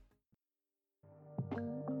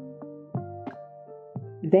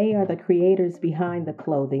They are the creators behind the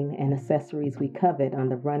clothing and accessories we covet on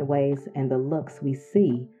the runways and the looks we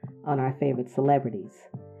see on our favorite celebrities.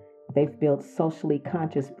 They've built socially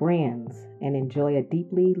conscious brands and enjoy a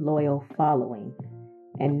deeply loyal following.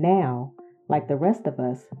 And now, like the rest of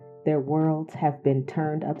us, their worlds have been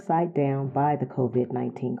turned upside down by the COVID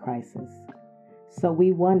 19 crisis. So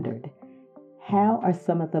we wondered, how are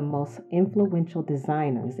some of the most influential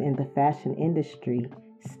designers in the fashion industry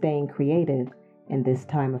staying creative in this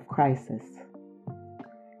time of crisis?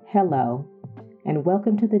 Hello, and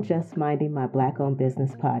welcome to the Just Minding My Black Owned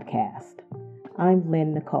Business podcast. I'm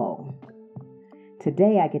Lynn Nicole.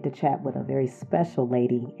 Today I get to chat with a very special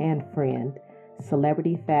lady and friend,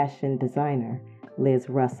 celebrity fashion designer Liz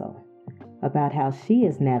Russell, about how she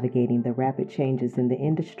is navigating the rapid changes in the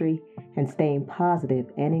industry and staying positive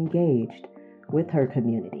and engaged with her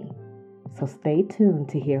community. So stay tuned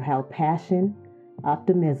to hear how passion,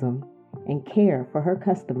 optimism, and care for her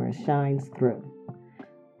customers shines through.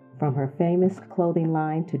 From her famous clothing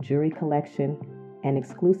line to jewelry collection and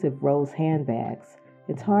exclusive Rose handbags,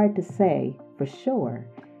 it's hard to say for sure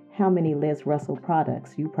how many Liz Russell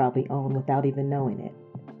products you probably own without even knowing it.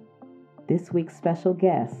 This week's special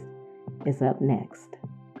guest is up next.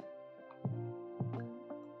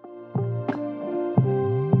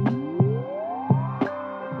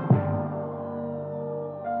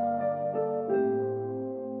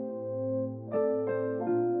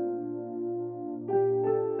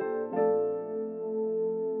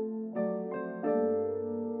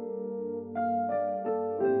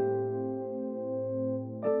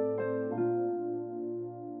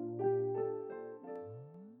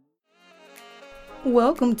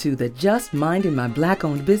 Welcome to the Just Minding My Black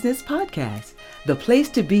Owned Business podcast, the place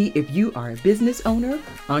to be if you are a business owner,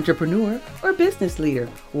 entrepreneur, or business leader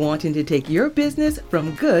wanting to take your business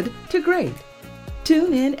from good to great.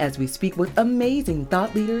 Tune in as we speak with amazing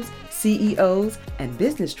thought leaders, CEOs, and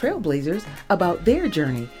business trailblazers about their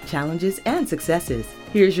journey, challenges, and successes.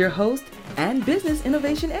 Here's your host and business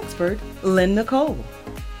innovation expert, Lynn Nicole.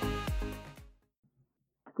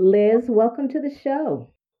 Liz, welcome to the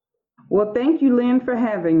show. Well, thank you, Lynn, for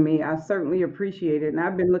having me. I certainly appreciate it, and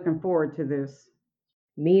I've been looking forward to this.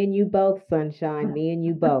 Me and you both, sunshine. Me and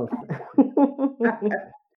you both.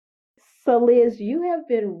 So, Liz, you have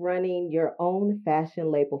been running your own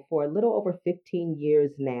fashion label for a little over 15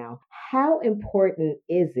 years now. How important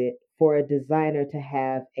is it for a designer to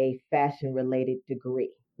have a fashion-related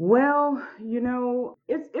degree? Well,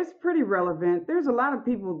 it's pretty relevant. There's a lot of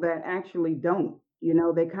people that actually don't.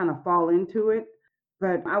 They kind of fall into it.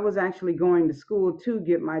 But I was actually going to school to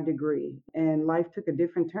get my degree, and life took a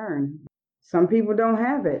different turn. Some people don't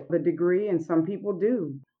have it, the degree, and some people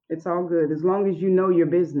do. It's all good as long as you know your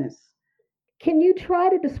business. Can you try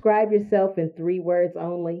to describe yourself in 3 words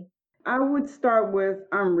only? I would start with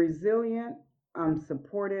I'm resilient, I'm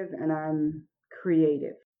supportive, and I'm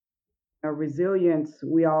creative. Resilience,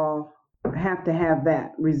 we all have to have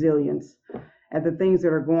that resilience at the things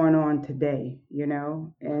that are going on today,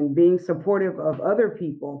 and being supportive of other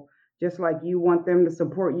people, just like you want them to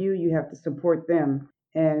support you, you have to support them.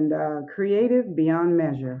 And creative beyond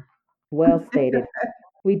measure. Well stated.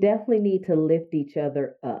 We definitely need to lift each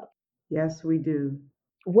other up. Yes, we do.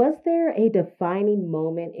 Was there a defining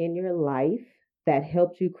moment in your life that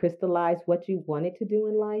helped you crystallize what you wanted to do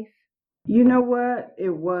in life? You know what?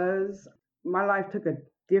 It was. My life took a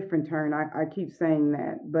different turn. I keep saying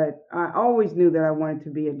that, but I always knew that I wanted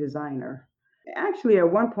to be a designer. Actually, at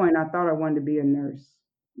one point, I thought I wanted to be a nurse,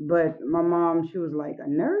 but my mom, she was like, a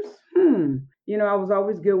nurse? I was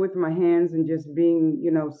always good with my hands and just being,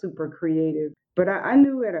 super creative. But I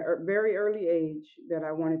knew at a very early age that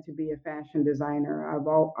I wanted to be a fashion designer. I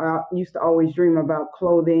used to always dream about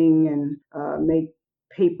clothing and make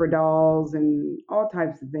paper dolls and all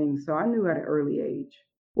types of things. So I knew at an early age.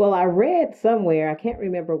 Well, I read somewhere, I can't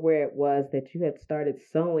remember where it was, that you had started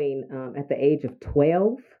sewing at the age of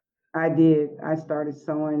 12. I did. I started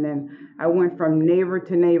sewing, and I went from neighbor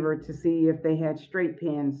to neighbor to see if they had straight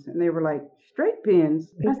pins. And they were like, straight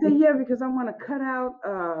pins? I said, yeah, because I want to cut out,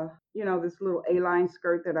 this little A-line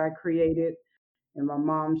skirt that I created. And my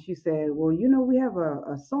mom, she said, well, we have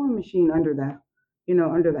a sewing machine under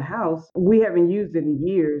the house. We haven't used it in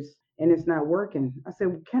years, and it's not working. I said,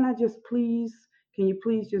 well, can you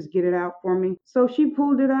please just get it out for me? So she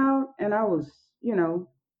pulled it out, and I was,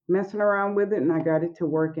 messing around with it, and I got it to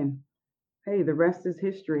working. Hey, the rest is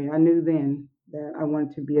history. I knew then that I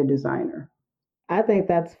wanted to be a designer. I think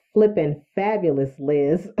that's flipping fabulous,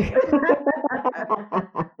 Liz.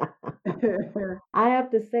 I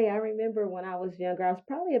have to say, I remember when I was younger, I was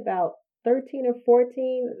probably about 13 or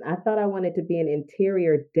 14, I thought I wanted to be an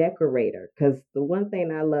interior decorator because the one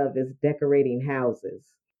thing I love is decorating houses.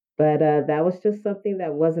 But that was just something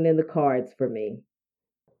that wasn't in the cards for me.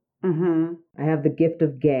 Mm-hmm. I have the gift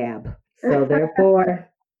of gab. So therefore,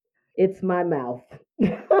 it's my mouth.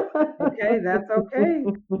 Okay, that's okay.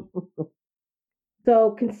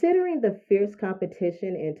 So, considering the fierce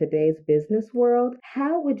competition in today's business world,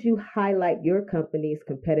 how would you highlight your company's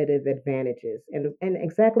competitive advantages and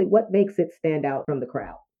exactly what makes it stand out from the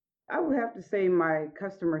crowd? I would have to say my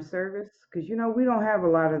customer service because we don't have a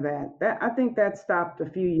lot of that. I think that stopped a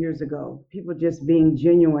few years ago. People just being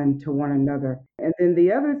genuine to one another. And then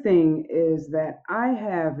the other thing is that I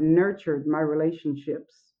have nurtured my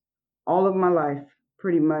relationships all of my life,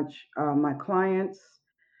 pretty much. My clients,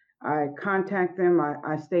 I contact them,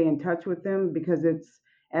 I stay in touch with them because it's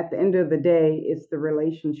at the end of the day, it's the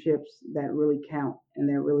relationships that really count and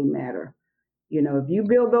that really matter. If you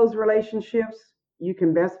build those relationships, you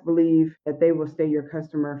can best believe that they will stay your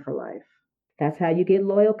customer for life. That's how you get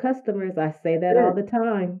loyal customers. I say that all Good. the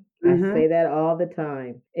time. I Mm-hmm. say that all the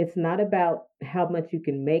time. It's not about how much you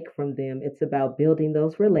can make from them, it's about building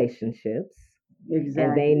those relationships. And they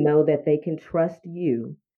Exactly. know that they can trust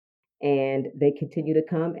you and they continue to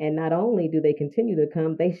come. And not only do they continue to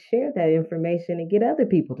come, they share that information and get other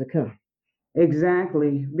people to come.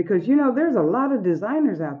 Exactly. Because, there's a lot of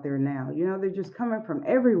designers out there now. They're just coming from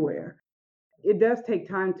everywhere. It does take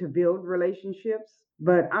time to build relationships,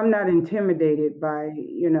 but I'm not intimidated by,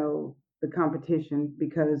 the competition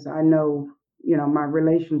because I know, my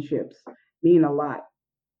relationships mean a lot.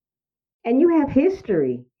 And you have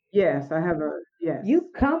history. Yes, I have yes. You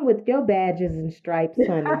come with your badges and stripes,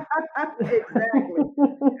 honey. Exactly.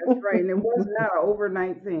 That's right. And it was not an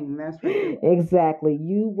overnight thing, that's for sure. Exactly.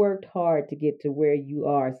 You worked hard to get to where you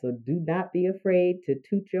are, so do not be afraid to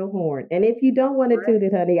toot your horn. And if you don't want to Right. toot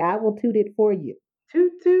it, honey, I will toot it for you.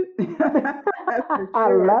 Toot toot. For I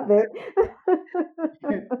sure. love it.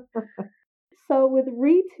 So with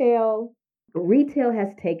retail has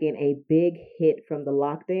taken a big hit from the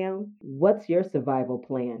lockdown. What's your survival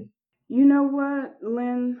plan? You know what,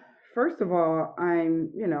 Lynn? First of all, I'm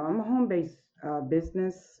a home-based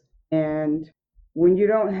business, and when you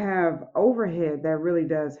don't have overhead, that really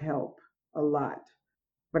does help a lot.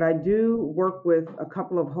 But I do work with a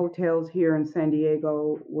couple of hotels here in San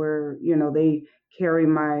Diego where they carry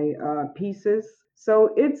my pieces.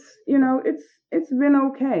 So it's been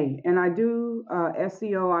okay, and I do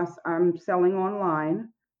SEO. I'm selling online,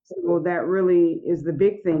 so that really is the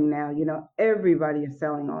big thing now. Everybody is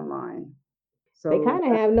selling online. They So kind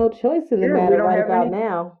of have no choice in the yeah, we matter don't right have about any.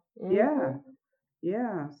 now. Yeah,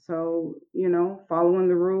 yeah. So following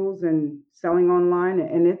the rules and selling online,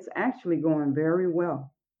 and it's actually going very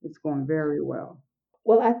well. It's going very well.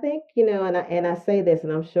 Well, I think, and I say this,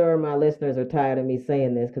 and I'm sure my listeners are tired of me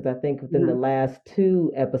saying this because I think within the Hmm. last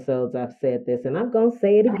two episodes I've said this, and I'm going to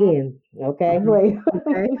say it again. Okay, wait.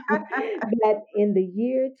 Okay. That in the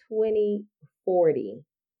year 2040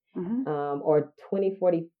 Hmm. or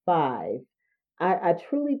 2045, I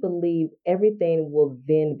truly believe everything will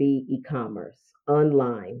then be e commerce,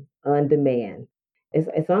 online, on demand.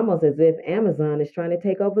 It's almost as if Amazon is trying to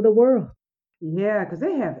take over the world. Yeah, because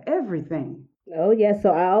they have everything. Oh, yes.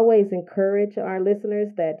 So I always encourage our listeners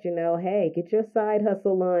that, hey, get your side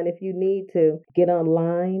hustle on if you need to. Get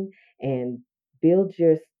online and build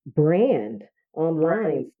your brand Right.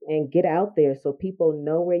 online and get out there so people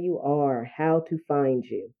know where you are, how to find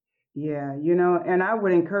you. Yeah, and I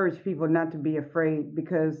would encourage people not to be afraid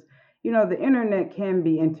because, the internet can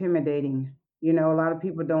be intimidating. A lot of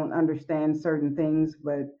people don't understand certain things,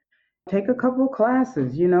 but take a couple of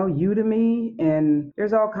classes, Udemy, and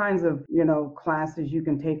there's all kinds of, classes you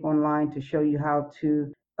can take online to show you how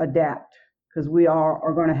to adapt because we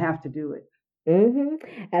are going to have to do it. hmm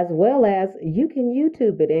As well as you can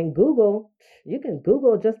YouTube it and Google. You can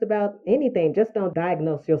Google just about anything. Just don't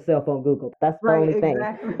diagnose yourself on Google. That's the Right, only thing.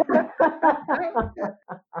 exactly.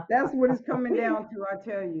 That's what it's coming down to, I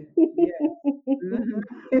tell you. Yes. Hmm.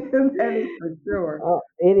 That is for sure. Oh,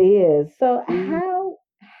 it is. So Mhm.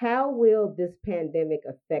 how will this pandemic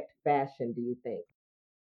affect fashion, do you think?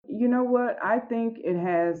 You know what? I think it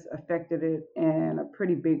has affected it in a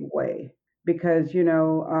pretty big way because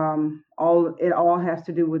all has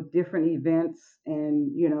to do with different events,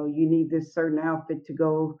 and you need this certain outfit to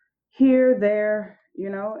go here, there,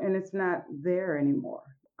 and it's not there anymore.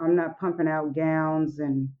 I'm not pumping out gowns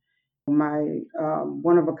and my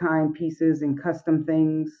one of a kind pieces and custom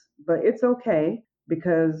things, but it's okay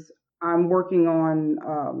because I'm working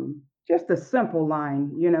on just a simple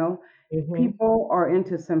line. hmm People are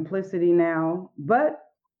into simplicity now, but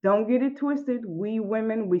Don't get it twisted. We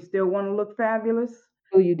women, we still want to look fabulous.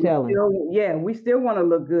 Who you We telling? still, yeah, we still want to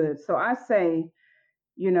look good. So I say,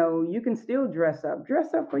 you can still dress up.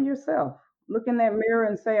 Dress up for yourself. Look in that mirror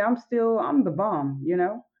and say, I'm the bomb.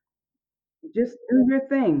 Just do your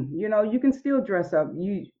thing. You can still dress up.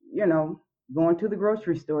 Going to the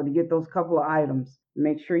grocery store to get those couple of items.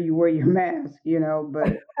 Make sure you wear your mask.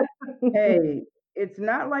 But hey, it's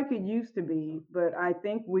not like it used to be, but I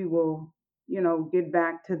think we will, get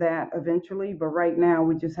back to that eventually. But right now,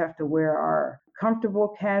 we just have to wear our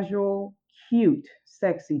comfortable, casual, cute,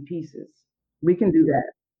 sexy pieces. We can do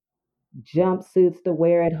that. Jumpsuits to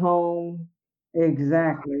wear at home.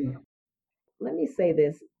 Exactly. Let me say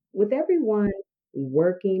this, with everyone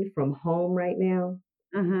working from home right now,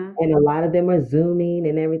 Hmm. and a lot of them are Zooming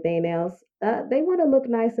and everything else, they want to look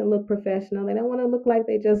nice and look professional. They don't want to look like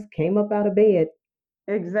they just came up out of bed.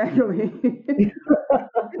 Exactly.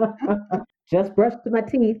 Just brushed my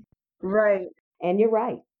teeth. Right. And you're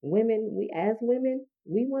right. Women,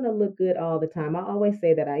 we want to look good all the time. I always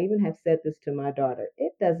say that. I even have said this to my daughter.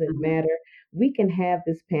 It doesn't Hmm. matter. We can have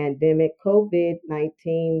this pandemic.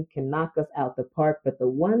 COVID-19 can knock us out the park. But the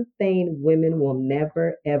one thing women will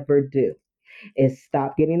never, ever do is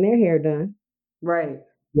stop getting their hair done, Right.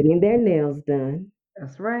 getting their nails done,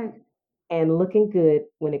 That's right. and looking good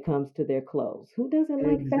when it comes to their clothes. Who doesn't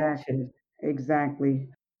like fashion? Exactly. Exactly.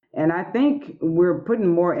 And I think we're putting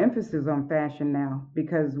more emphasis on fashion now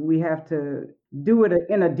because we have to do it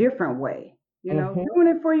in a different way, Hmm. doing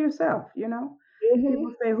it for yourself. People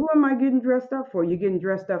Hmm. say, who am I getting dressed up for? You're getting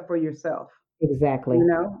dressed up for yourself, Exactly.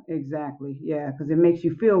 Exactly. Yeah, because it makes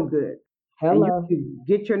you feel good. And you Hello. can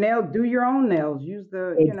get your nails, do your own nails, use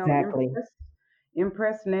the, Exactly.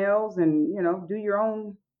 impress nails and, do your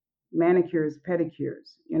own manicures,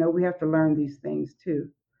 pedicures. We have to learn these things too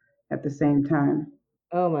at the same time.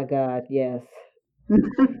 Oh my God, yes.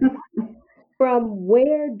 From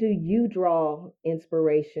where do you draw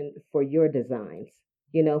inspiration for your designs?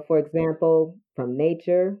 For example, from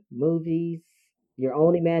nature, movies, your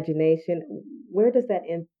own imagination. Where does that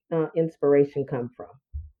inspiration come from?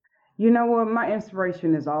 You know what? My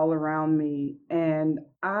inspiration is all around me, and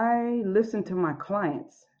I listen to my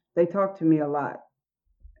clients. They talk to me a lot,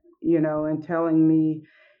 and telling me,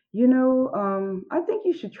 I think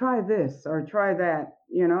you should try this or try that.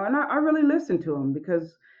 And I really listen to them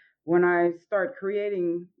because when I start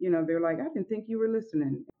creating, they're like, I didn't think you were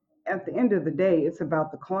listening. At the end of the day, it's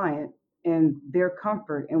about the client and their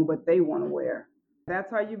comfort and what they want to wear.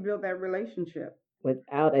 That's how you build that relationship.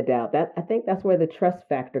 Without a doubt. That I think that's where the trust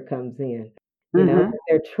factor comes in. Mm-hmm. That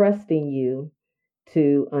they're trusting you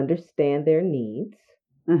to understand their needs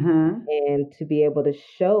Mm-hmm. and to be able to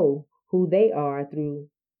show who they are through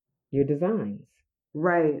your designs.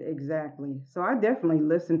 Right, exactly. So I definitely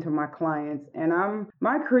listen to my clients and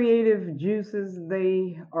my creative juices,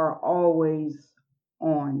 they are always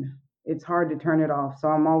on. It's hard to turn it off. So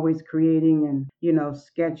I'm always creating and,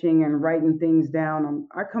 sketching and writing things down.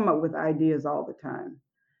 I come up with ideas all the time.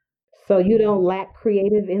 So you don't lack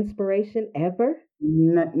creative inspiration ever?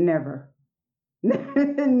 Never.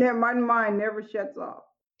 My mind never shuts off.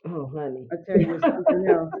 Oh, honey. I tell you, it's something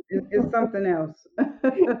else. It's something else.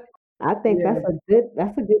 I think Yeah.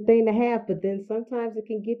 that's a good thing to have, but then sometimes it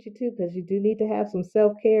can get you too because you do need to have some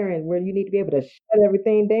self-care and where you need to be able to shut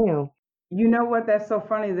everything down. You know what? That's so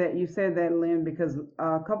funny that you said that, Lynn, because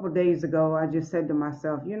a couple of days ago, I just said to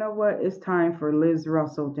myself, you know what? It's time for Liz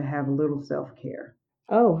Russell to have a little self care.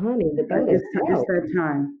 Oh, honey, without a It's doubt. that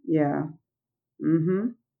time. Yeah. Mm-hmm.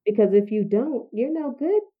 Because if you don't, you're no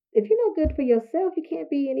good. If you're no good for yourself, you can't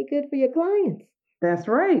be any good for your clients. That's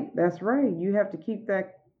right. That's right. You have to keep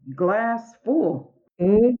that glass full.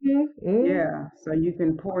 Mm-hmm. Mm. Yeah. So you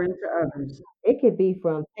can pour into others. It could be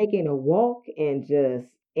from taking a walk and just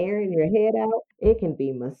airing your head out. It can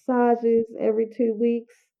be massages every 2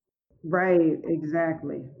 weeks. Right.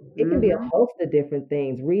 Exactly. It can be a Mm-hmm. host of different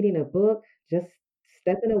things. Reading a book, just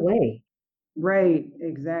stepping away, Right.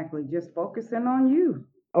 Exactly. Just focusing on you.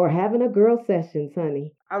 or having a girl sessions,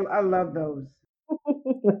 honey. I love those.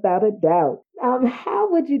 Without a doubt. How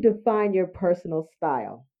would you define your personal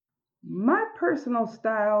style? My personal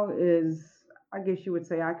style is, I guess you would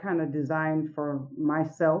say, I kind of design for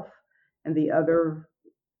myself and the other,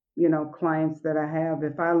 clients that I have.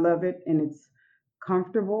 If I love it and it's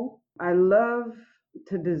comfortable, I love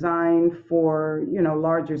to design for,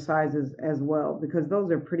 larger sizes as well because those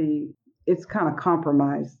are it's kind of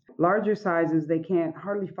compromised. Larger sizes, they can't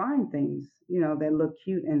hardly find things, that look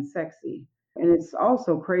cute and sexy. And it's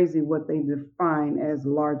also crazy what they define as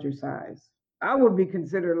larger size. I would be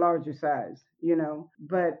considered larger size,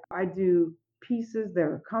 but I do pieces that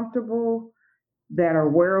are comfortable, that are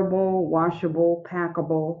wearable, washable,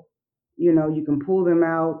 packable. You can pull them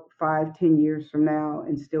out 5, 10 years from now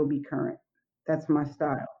and still be current. That's my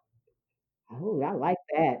style. Oh, I like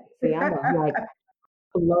that. See, I'm a like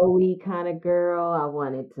flowy kind of girl. I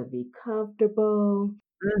want it to be comfortable,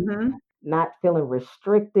 hmm not feeling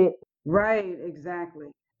restricted. Right,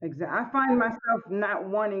 exactly. Exactly. I find myself not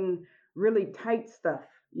wanting really tight stuff.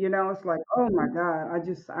 It's like, oh my God,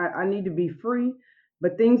 I need to be free,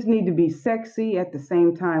 but things need to be sexy at the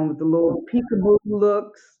same time with the little peekaboo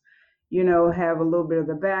looks, have a little bit of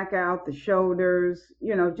the back out, the shoulders,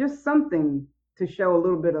 just something to show a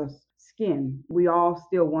little bit of skin. We all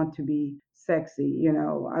still want to be sexy.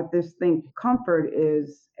 I just think comfort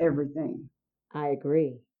is everything. I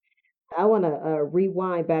agree. I want to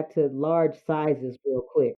rewind back to large sizes real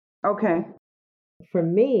quick. Okay. For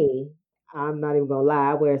me, I'm not even gonna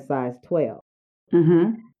lie, I wear a size 12.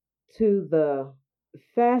 Mm-hmm. To the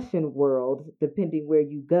fashion world, depending where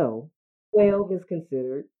you go, 12 is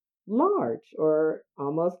considered large or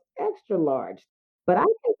almost extra large. But I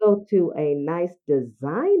can go to a nice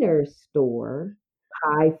designer store,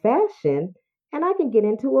 high fashion, and I can get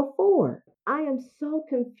into a 4. I am so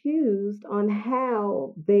confused on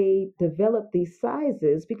how they develop these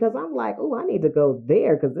sizes because I'm like, oh, I need to go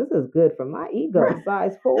there because this is good for my ego. Right.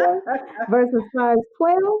 Size 4 versus size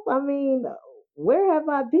 12. I mean, where have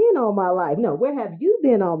I been all my life? No, where have you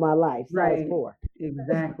been all my life? Size Right, 4.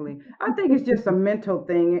 exactly. I think it's just a mental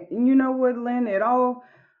thing. And you know what, Lynn? It all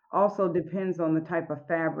also depends on the type of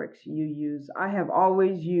fabrics you use. I have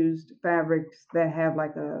always used fabrics that have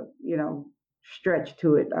like a stretch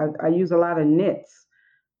to it. I use a lot of knits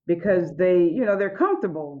because they're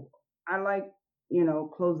comfortable. I like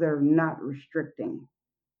clothes that are not restricting.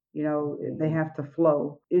 They have to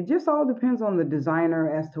flow. It just all depends on the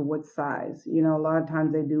designer as to what size. A lot of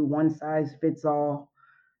times they do one size fits all,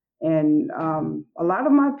 and a lot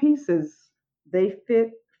of my pieces, they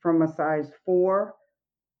fit from a size 4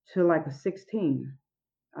 to like a 16.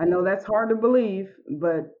 I know that's hard to believe,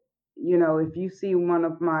 but if you see one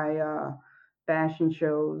of my fashion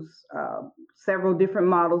shows, several different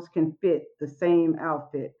models can fit the same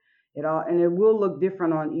outfit. And it will look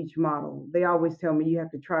different on each model. They always tell me you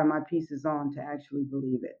have to try my pieces on to actually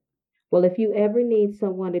believe Well, if you ever need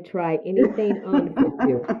someone to try anything on for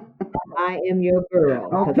you, it. I am your girl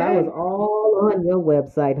because I was Okay. all on your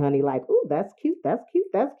website, honey. Like, ooh, that's cute, that's cute,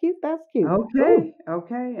 that's cute, that's cute. Ooh, Okay,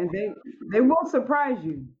 okay, and they will surprise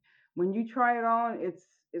you when you try it on.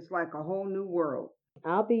 It's like a whole new world.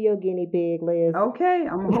 I'll be your guinea pig, Liz. Okay,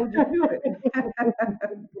 I'm gonna hold you to it.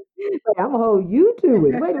 I'm gonna hold you to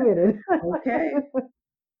it. Wait a minute. Okay.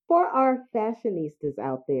 For our fashionistas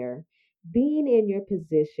out there, being in your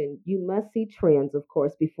position, you must see trends, of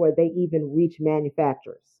course, before they even reach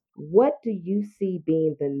manufacturers. What do you see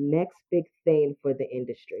being the next big thing for the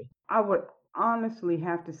industry? I would honestly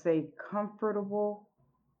have to say comfortable,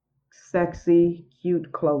 sexy,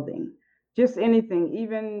 cute clothing. Just anything,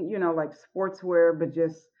 even like sportswear, but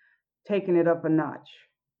just taking it up a notch.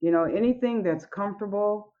 Anything that's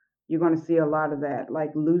comfortable, you're going to see a lot of that,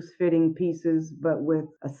 like loose fitting pieces, but with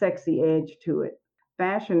a sexy edge to it.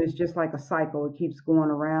 Fashion is just like a cycle, it keeps going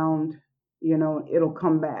around, it'll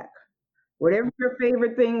come back. Whatever your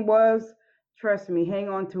favorite thing was, trust me, hang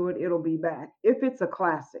on to it, it'll be back if it's a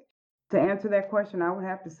classic. To answer that question, I would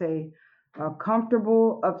have to say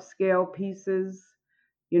comfortable upscale pieces,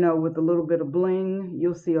 with a little bit of bling.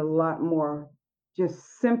 You'll see a lot more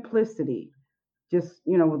just simplicity, just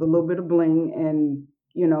with a little bit of bling, and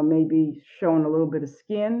maybe showing a little bit of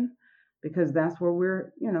skin, because that's where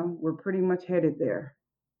we're pretty much headed there.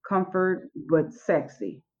 Comfort but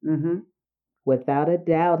sexy. Without a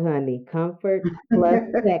doubt, honey, comfort plus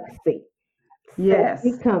sexy. Sexy Yes.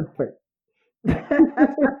 comfort.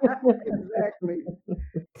 Exactly.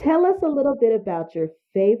 Tell us a little bit about your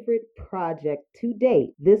favorite project to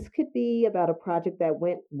date. This could be about a project that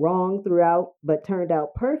went wrong throughout but turned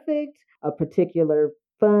out perfect, a particular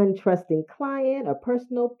fun, trusting client, a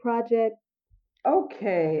personal project.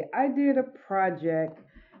 Okay, I did a project,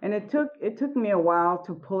 and it took me a while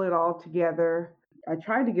to pull it all together. I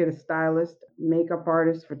tried to get a stylist, makeup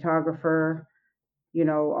artist, photographer,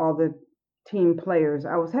 all the team players.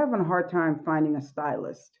 I was having a hard time finding a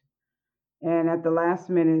stylist. And at the last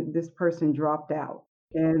minute, this person dropped out.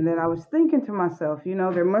 And then I was thinking to myself,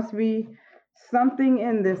 there must be something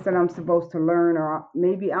in this that I'm supposed to learn, or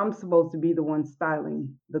maybe I'm supposed to be the one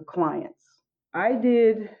styling the clients. I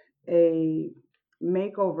did a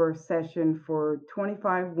makeover session for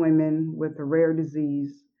 25 women with a rare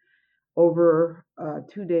disease over a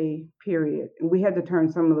 2 day period. And we had to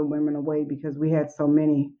turn some of the women away because we had so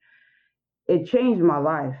many. It changed my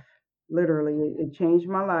life. Literally, it changed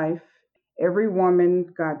my life. Every woman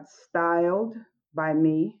got styled by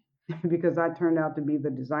me because I turned out to be the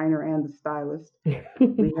designer and the stylist.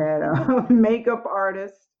 We had makeup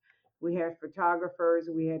artists, we had photographers,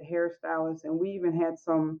 we had hairstylists, and we even had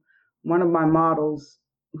one of my models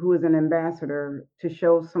who is an ambassador to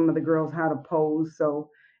show some of the girls how to pose. So,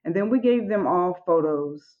 and then we gave them all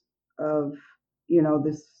photos of,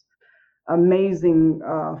 this amazing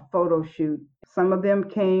photo shoot. Some of them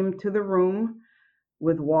came to the room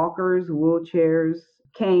with walkers, wheelchairs,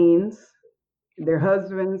 canes, their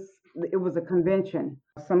husbands. It was a convention.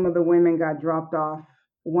 Some of the women got dropped off.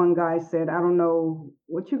 One guy said, I don't know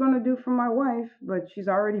what you're going to do for my wife, but she's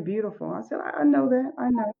already beautiful. I said, I know that. I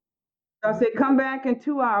know. I said, come back in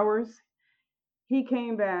 2 hours. He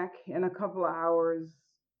came back in a couple of hours,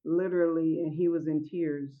 literally, and he was in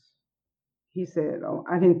tears. He said, oh,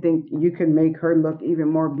 I didn't think you could make her look even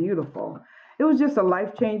more beautiful. It was just a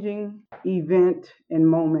life-changing event and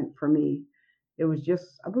moment for me. It was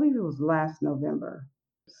just, I believe it was last November.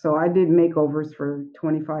 So I did makeovers for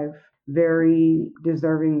 25 very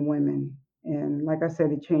deserving women. And like I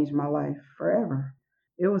said, it changed my life forever.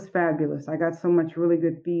 It was fabulous. I got so much really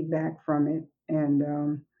good feedback from it.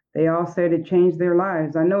 And they all said it changed their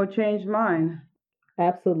lives. I know it changed mine.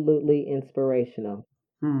 Absolutely inspirational.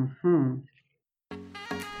 Mm-hmm.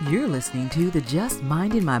 You're listening to the Just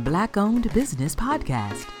Minding My Black Owned Business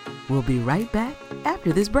podcast. We'll be right back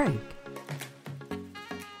after this break.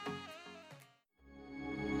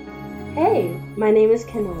 Hey, my name is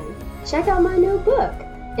Kenai. Check out my new book,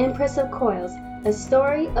 Empress of Coils, a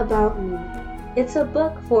story about me. It's a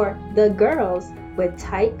book for the girls with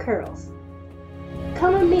tight curls.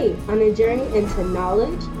 Come with me on a journey into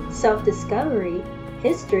knowledge, self-discovery,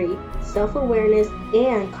 history, self-awareness,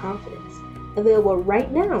 and confidence. Available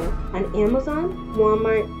right now on Amazon,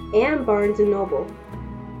 Walmart, and Barnes & Noble.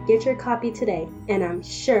 Get your copy today, and I'm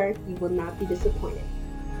sure you will not be disappointed.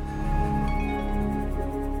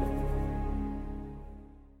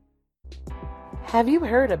 Have you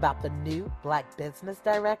heard about the new Black Business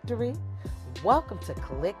Directory? Welcome to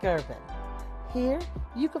Click Urban. Here,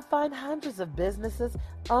 you can find hundreds of businesses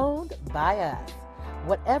owned by us.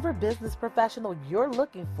 Whatever business professional you're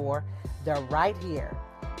looking for, they're right here.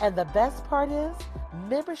 And the best part is,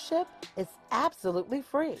 membership is absolutely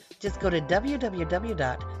free. Just go to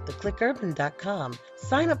www.theclickurban.com,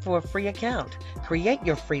 sign up for a free account, create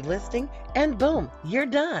your free listing, and boom, you're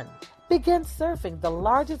done. Begin surfing the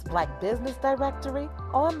largest Black business directory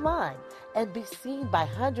online and be seen by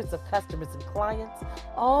hundreds of customers and clients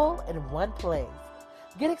all in one place.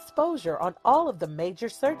 Get exposure on all of the major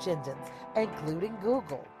search engines, including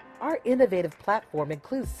Google. Our innovative platform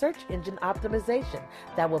includes search engine optimization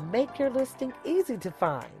that will make your listing easy to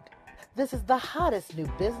find. This is the hottest new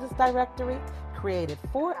business directory created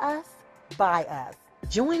for us, by us.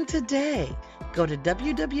 Join today. Go to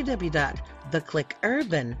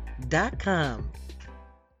www.theclickurban.com.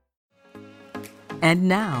 And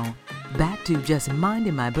now, back to Just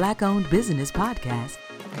Minding My Black Owned Business podcast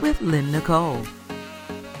with Lynn Nicole.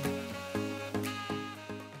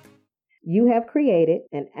 You have created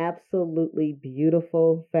an absolutely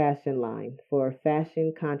beautiful fashion line for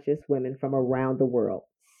fashion-conscious women from around the world,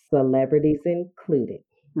 celebrities included.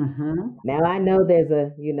 Mm-hmm. Now, I know there's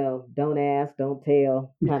a, don't ask, don't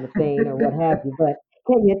tell kind of thing or what have you, but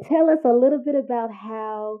can you tell us a little bit about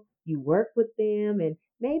how you work with them and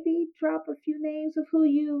maybe drop a few names of who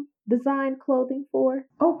you design clothing for?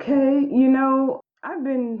 Okay, I've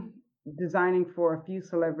been designing for a few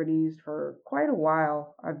celebrities for quite a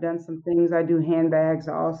while. I've done some things. I do handbags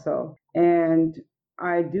also. And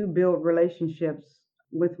I do build relationships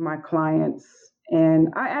with my clients.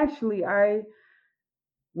 And I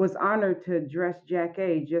was honored to dress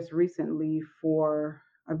Jackie just recently for,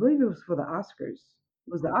 I believe it was for the Oscars. It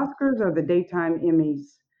was the Oscars or the Daytime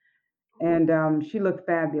Emmys. And she looked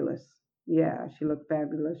fabulous. Yeah, she looked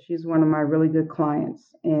fabulous. She's one of my really good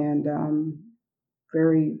clients. And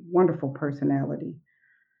very wonderful personality,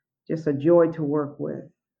 just a joy to work with.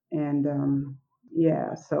 And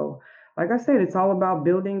so like I said, it's all about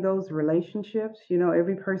building those relationships.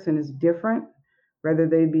 Every person is different, whether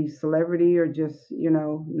they be celebrity or just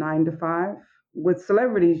 9 to 5. With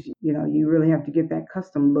celebrities, you really have to get that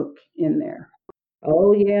custom look in there.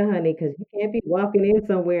 Oh, yeah, honey, because you can't be walking in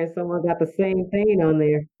somewhere and someone got the same thing on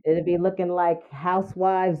there. It'd be looking like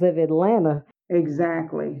Housewives of Atlanta.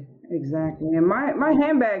 Exactly. And my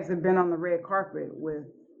handbags have been on the red carpet with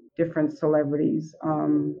different celebrities.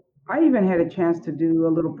 I even had a chance to do a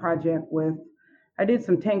little project I did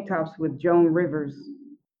some tank tops with Joan Rivers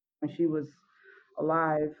when she was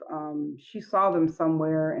alive. She saw them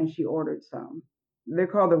somewhere and she ordered some. They're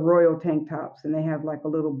called the Royal tank tops, and they have like a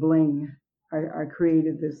little bling. I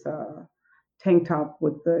created this tank top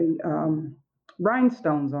with the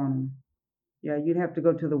rhinestones on them. Yeah, you'd have to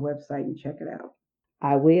go to the website and check it out.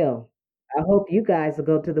 I will. I hope you guys will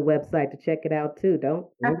go to the website to check it out too. Don't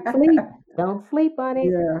sleep. Don't sleep on it.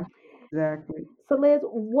 Yeah, exactly. So, Liz,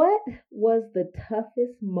 what was the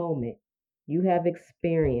toughest moment you have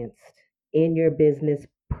experienced in your business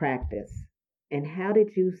practice? And how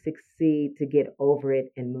did you succeed to get over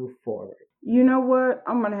it and move forward? You know what?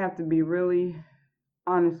 I'm gonna have to be really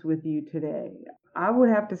honest with you today. I would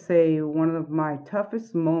have to say one of my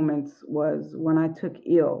toughest moments was when I took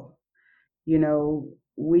ill. You know,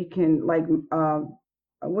 we can like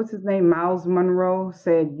what's his name? Miles Monroe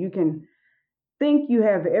said you can think you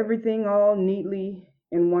have everything all neatly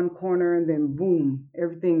in one corner and then boom,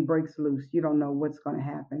 everything breaks loose. You don't know what's going to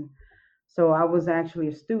happen. So I was actually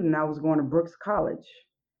a student. I was going to Brooks College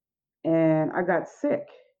and I got sick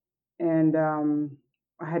and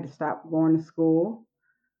I had to stop going to school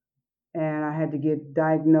and I had to get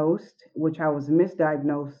diagnosed, which I was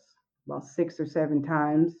misdiagnosed about 6 or 7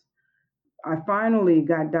 times. I finally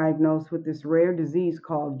got diagnosed with this rare disease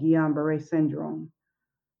called Guillain-Barré syndrome.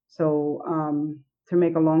 So, to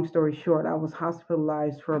make a long story short, I was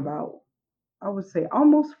hospitalized for about, I would say,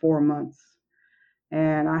 almost 4 months.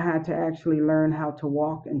 And I had to actually learn how to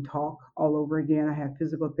walk and talk all over again. I had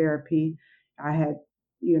physical therapy. I had,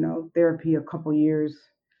 therapy a couple years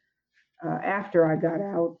after I got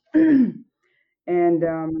out.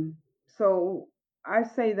 And so I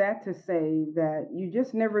say that to say that you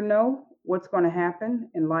just never know what's going to happen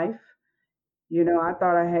in life. I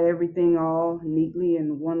thought I had everything all neatly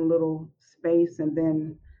in one little space, and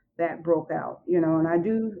then that broke out, and I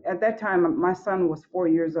do, at that time, my son was 4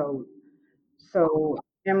 years old. So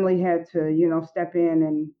Emily had to, step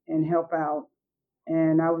in and help out.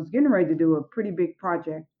 And I was getting ready to do a pretty big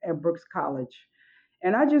project at Brooks College.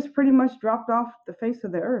 And I just pretty much dropped off the face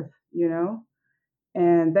of the earth.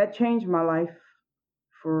 And that changed my life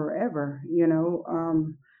forever.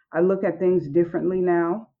 I look at things differently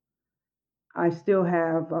now. I still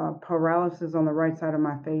have paralysis on the right side of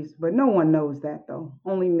my face, but no one knows that though.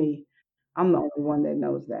 Only me. I'm the only one that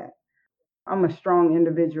knows that. I'm a strong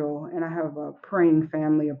individual and I have a praying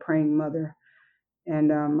family, a praying mother.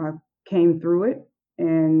 And I came through it.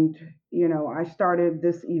 And, I started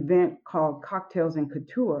this event called Cocktails and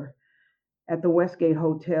Couture at the Westgate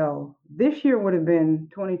Hotel. This year would have been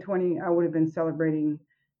 2020. I would have been celebrating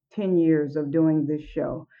 10 years of doing this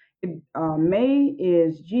show. May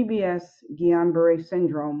is GBS, Guillain-Barré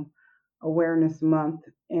Syndrome Awareness Month,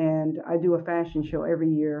 and I do a fashion show every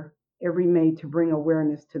year, every May, to bring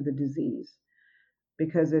awareness to the disease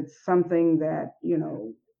because it's something that,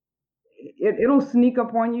 it'll sneak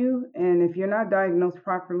up on you, and if you're not diagnosed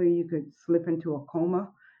properly, you could slip into a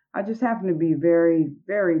coma. I just happen to be very,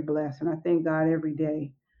 very blessed, and I thank God every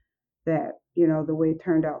day that, the way it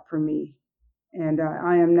turned out for me. And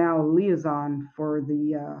I am now a liaison for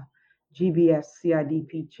the GBS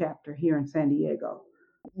CIDP chapter here in San Diego.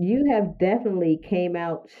 You have definitely came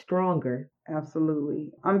out stronger.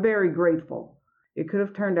 Absolutely. I'm very grateful. It could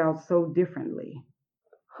have turned out so differently.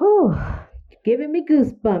 Whew, giving me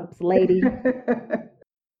goosebumps, lady.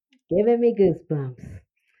 Giving me goosebumps.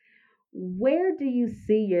 Where do you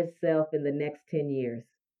see yourself in the next 10 years?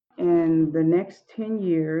 In the next 10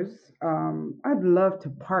 years, I'd love to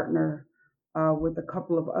partner with a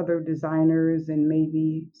couple of other designers and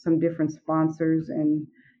maybe some different sponsors, and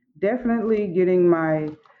definitely getting my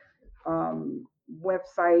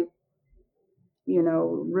website,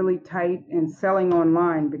 really tight and selling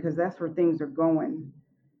online because that's where things are going,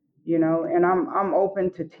 and I'm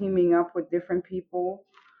open to teaming up with different people.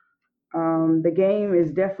 The game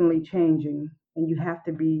is definitely changing and you have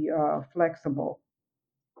to be flexible.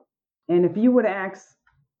 And if you would ask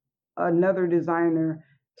another designer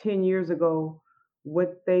 10 years ago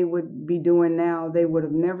what they would be doing now, they would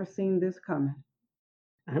have never seen this coming.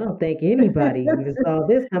 I don't think anybody even saw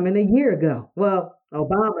this coming a year ago. Well,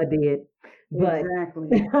 Obama did, but Exactly.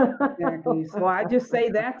 Exactly. So I just say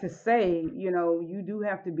that to say, you do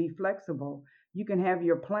have to be flexible. You can have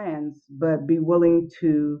your plans, but be willing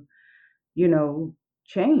to,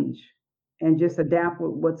 change and just adapt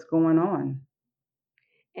with what's going on.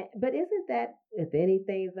 But isn't that with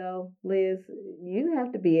anything though, Liz? You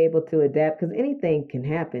have to be able to adapt because anything can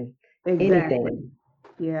happen. Exactly. Anything.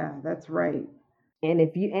 Yeah, that's right. And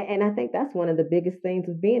if you and I think that's one of the biggest things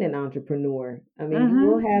of being an entrepreneur. I mean, you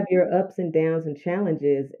will Mm-hmm. have your ups and downs and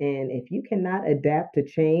challenges, and if you cannot adapt to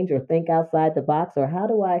change or think outside the box or how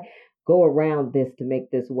do I go around this to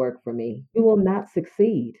make this work for me, you will not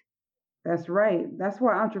succeed. That's right. That's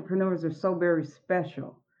why entrepreneurs are so very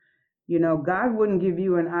special. You know, God wouldn't give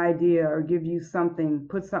you an idea or give you something,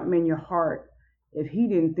 put something in your heart if he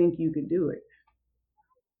didn't think you could do it.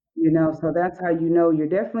 You know, so that's how you know you're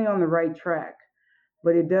definitely on the right track.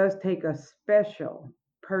 But it does take a special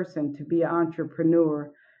person to be an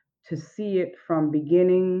entrepreneur, to see it from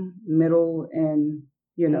beginning, middle, and,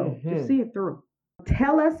 you know, to see it through.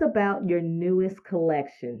 Tell us about your newest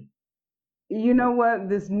collection. You know what?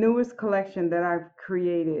 This newest collection that I've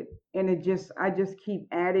created, and I just keep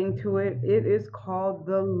adding to it. It is called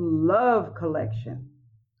the Love Collection.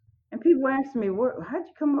 And people ask me, how'd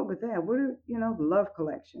you come up with that? The Love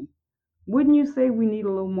Collection. Wouldn't you say we need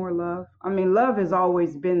a little more love? I mean, love has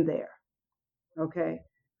always been there, okay?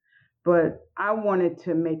 But I wanted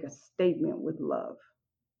to make a statement with love.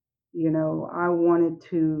 You know, I wanted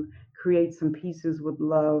to create some pieces with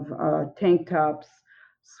love, tank tops,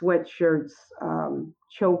 sweatshirts,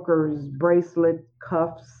 chokers, bracelet,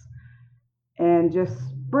 cuffs, and just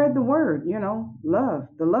spread the word, love,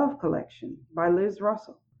 the Love Collection by Liz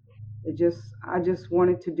Russell. I just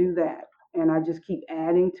wanted to do that. And I just keep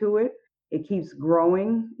adding to it. It keeps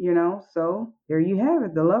growing, so there you have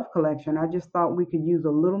it, the Love Collection. I just thought we could use a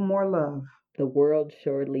little more love. The world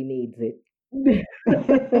surely needs it. Yes.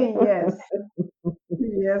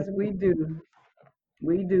 Yes, we do.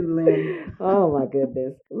 We do, Lynn. Oh, my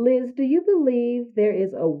goodness. Liz, do you believe there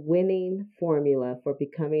is a winning formula for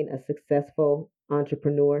becoming a successful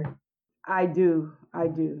entrepreneur? I do.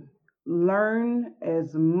 Learn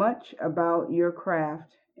as much about your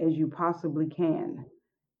craft as you possibly can.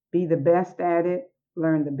 Be the best at it.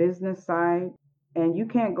 Learn the business side, and you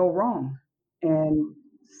can't go wrong. And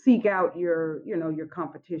seek out your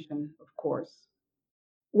competition, of course.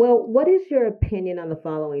 Well, what is your opinion on the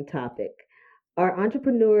following topic? Are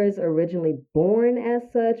entrepreneurs originally born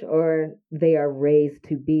as such, or they are raised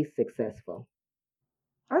to be successful?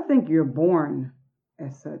 I think you're born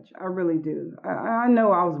as such. I really do. I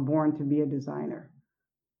know I was born to be a designer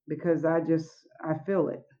because I feel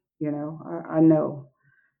it, I know.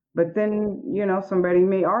 But then, somebody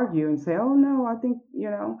may argue and say, oh, no, I think,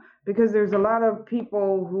 because there's a lot of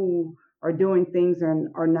people who are doing things and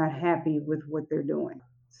are not happy with what they're doing.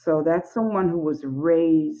 So that's someone who was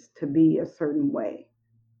raised to be a certain way.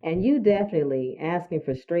 And you definitely asking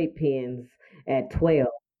for straight pins at 12.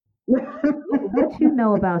 What you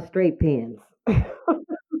know about straight pins?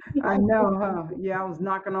 I know, huh? Yeah, I was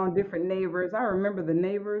knocking on different neighbors. I remember the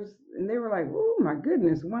neighbors, and they were like, oh, my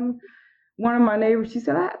goodness. One of my neighbors, she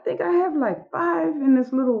said, I think I have like 5 in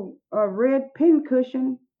this little red pin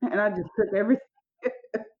cushion. And I just took everything.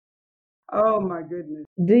 Oh, my goodness.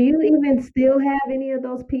 Do you even still have any of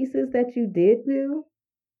those pieces that you did do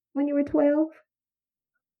when you were 12?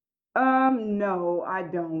 No, I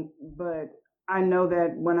don't. But I know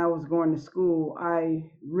that when I was going to school, I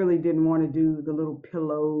really didn't want to do the little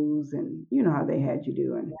pillows and you know how they had you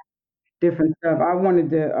do and different stuff. I wanted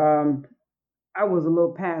to, I was a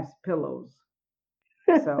little past pillows.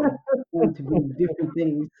 So I wanted to do different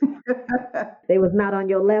things. They was not on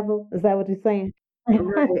your level? Is that what you're saying?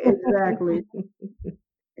 Right, exactly.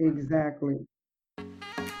 Exactly.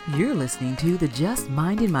 You're listening to the Just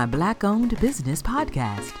Minding My Black-Owned Business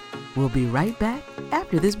podcast. We'll be right back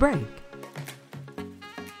after this break.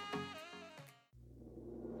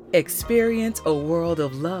 Experience a world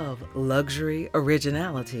of love, luxury,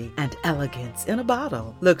 originality, and elegance in a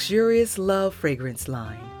bottle. Luxurious Love Fragrance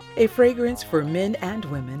Line. A fragrance for men and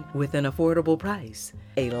women with an affordable price.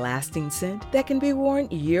 A lasting scent that can be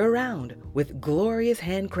worn year-round with glorious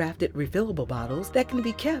handcrafted refillable bottles that can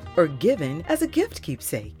be kept or given as a gift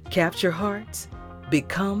keepsake. Capture hearts.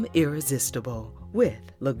 Become irresistible with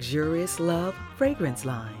Luxurious Love Fragrance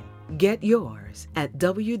Line. Get yours at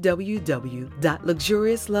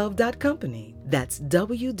www.luxuriouslove.company. That's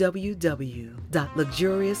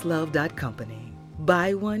www.luxuriouslove.company.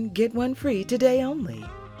 Buy one, get one free today only.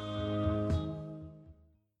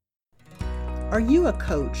 Are you a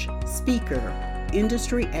coach, speaker,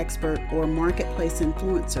 industry expert, or marketplace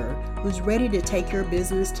influencer who's ready to take your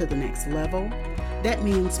business to the next level? That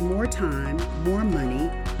means more time, more money,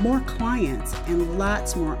 more clients, and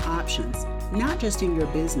lots more options, not just in your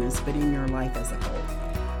business, but in your life as a whole.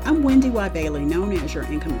 I'm Wendy Y. Bailey, known as your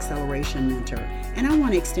Income Acceleration Mentor, and I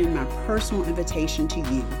want to extend my personal invitation to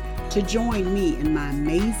you to join me and my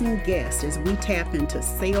amazing guests as we tap into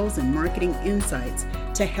sales and marketing insights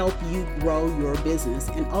to help you grow your business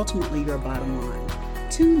and ultimately your bottom line.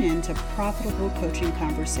 Tune in to Profitable Coaching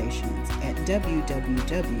Conversations at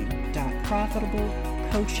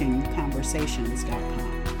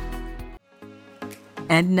www.profitablecoachingconversations.com.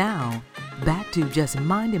 And now, back to Just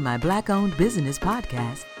Minding My Black-Owned Business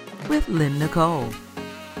podcast with Lynn Nicole.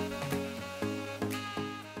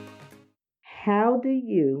 How do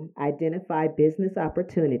you identify business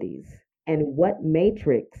opportunities, and what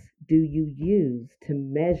matrix do you use to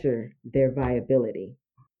measure their viability?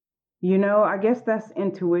 I guess that's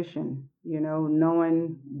intuition,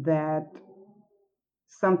 knowing that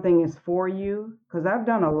something is for you. Because I've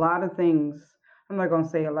done a lot of things. I'm not going to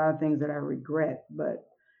say a lot of things that I regret, but,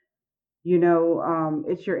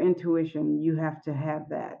 it's your intuition. You have to have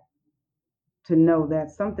that to know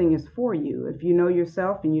that something is for you. If you know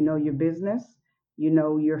yourself and you know your business,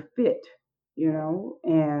 you're fit,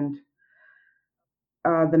 and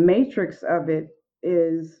the matrix of it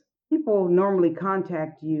is people normally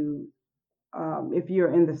contact you if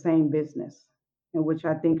you're in the same business, and which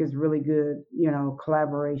I think is really good,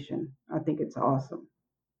 collaboration. I think it's awesome.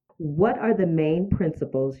 What are the main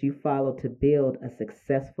principles you follow to build a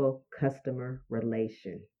successful customer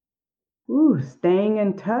relation? Staying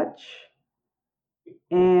in touch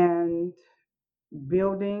and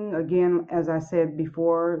building, again, as I said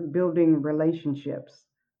before, building relationships.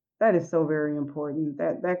 That is so very important.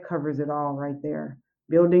 That covers it all right there.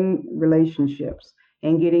 Building relationships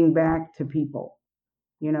and getting back to people,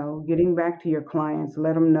 getting back to your clients,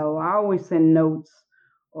 let them know. I always send notes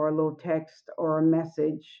or a little text or a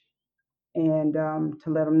message, and to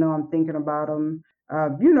let them know I'm thinking about them.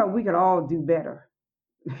 We could all do better.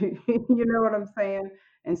 You know what I'm saying?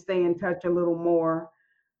 And stay in touch a little more.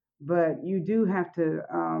 But you do have to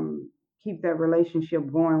keep that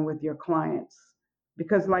relationship going with your clients.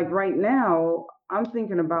 Because, like right now, I'm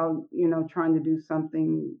thinking about, trying to do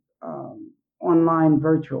something online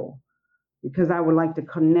virtual because I would like to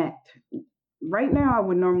connect. Right now, I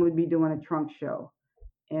would normally be doing a trunk show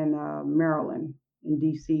in Maryland, in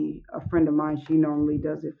DC. A friend of mine, she normally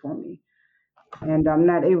does it for me. And I'm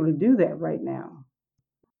not able to do that right now.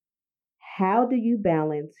 How do you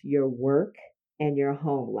balance your work and your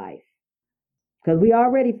home life? Because we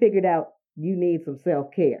already figured out you need some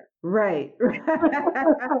self-care. Right.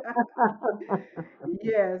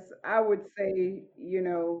 Yes, I would say,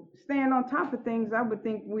 staying on top of things, I would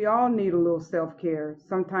think we all need a little self-care.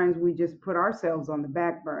 Sometimes we just put ourselves on the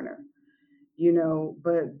back burner,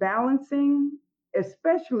 but balancing,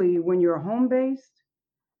 especially when you're home-based,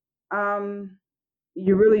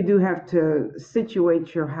 you really do have to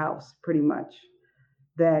situate your house pretty much.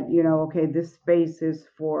 That, okay, this space is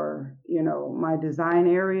for, my design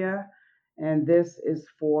area, and this is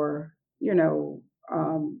for,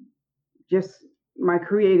 just my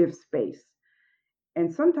creative space.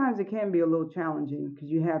 And sometimes it can be a little challenging because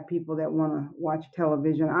you have people that want to watch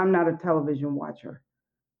television. I'm not a television watcher.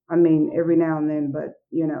 I mean, every now and then, but,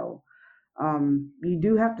 you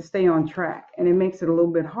do have to stay on track, and it makes it a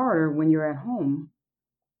little bit harder when you're at home,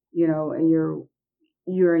 and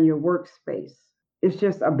you're in your workspace. It's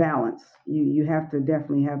just a balance. You have to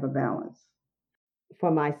definitely have a balance.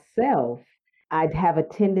 For myself, I'd have a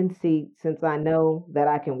tendency, since I know that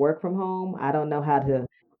I can work from home, I don't know how to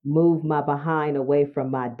move my behind away from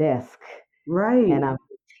my desk. Right. And I'm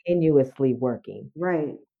continuously working.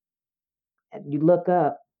 Right. And you look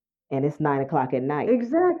up and it's 9 o'clock at night.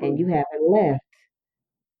 Exactly. And you haven't left.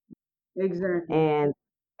 Exactly. And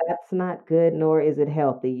that's not good, nor is it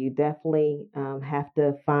healthy. You definitely have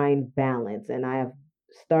to find balance. And I have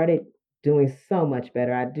started doing so much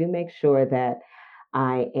better. I do make sure that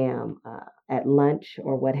I am at lunch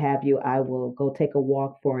or what have you, I will go take a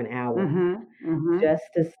walk for an hour just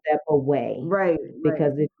to step away. Right.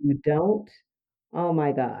 Because if you don't, oh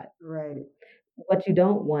my God. Right. What you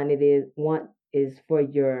don't want is for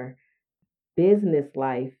your business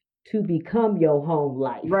life to become your home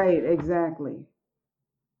life. Right, exactly.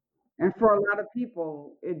 And for a lot of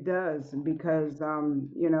people, it does because,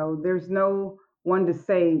 there's no one to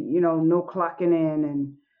say, no clocking in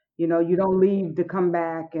and, you don't leave to come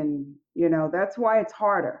back. And, that's why it's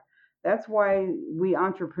harder. That's why we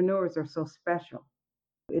entrepreneurs are so special.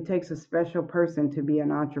 It takes a special person to be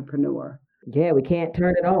an entrepreneur. Yeah, we can't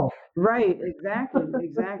turn it off. Right, exactly,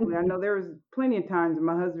 exactly. I know there was plenty of times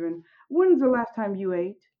my husband, when's the last time you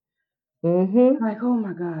ate? Like, oh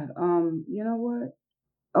my God, you know what?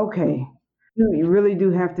 Okay. You really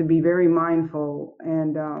do have to be very mindful.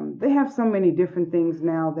 And they have so many different things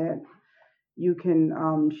now that you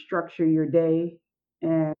can structure your day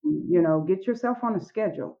and, get yourself on a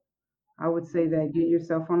schedule. I would say that get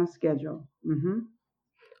yourself on a schedule.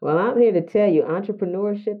 Well, I'm here to tell you,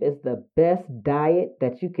 entrepreneurship is the best diet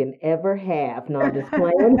that you can ever have. No, I'm just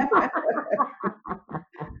playing.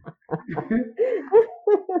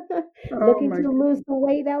 Looking to lose some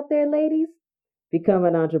weight out there, ladies? Become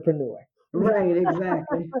an entrepreneur. Right,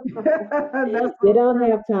 exactly. You don't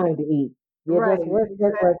have time to eat. You Right, just work, work,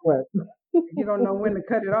 work, exactly. work. You don't know when to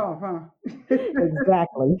cut it off, huh?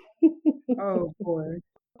 Exactly. Oh boy.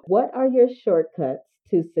 What are your shortcuts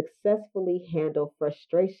to successfully handle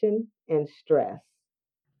frustration and stress?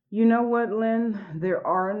 You know what, Lynn? There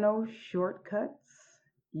are no shortcuts.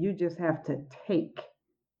 You just have to take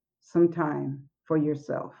some time for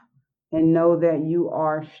yourself and know that you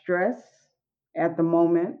are stressed at the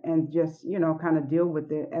moment and just, kind of deal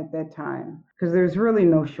with it at that time. Because there's really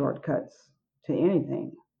no shortcuts to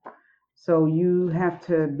anything. So you have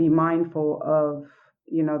to be mindful of,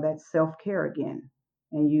 that self-care again.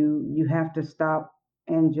 And you have to stop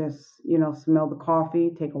and just, smell the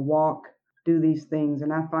coffee, take a walk, do these things.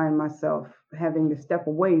 And I find myself having to step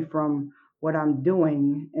away from what I'm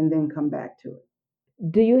doing and then come back to it.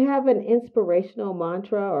 Do you have an inspirational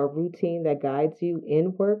mantra or routine that guides you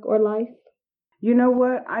in work or life? You know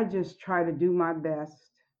what? I just try to do my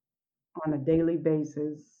best on a daily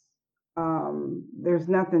basis. There's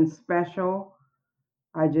nothing special.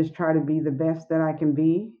 I just try to be the best that I can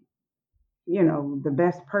be, the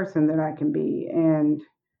best person that I can be, and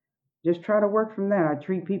just try to work from that. I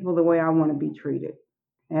treat people the way I want to be treated.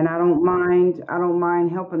 And I don't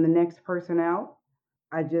mind helping the next person out.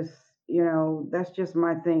 I just, that's just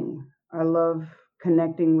my thing. I love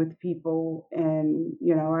connecting with people and,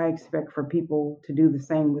 I expect for people to do the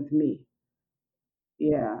same with me.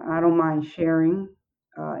 Yeah, I don't mind sharing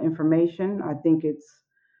information. I think it's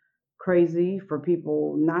crazy for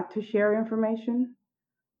people not to share information.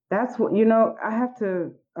 That's what, I have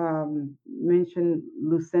to mention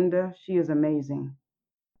Lucinda. She is amazing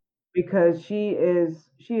because she is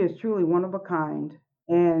truly one of a kind,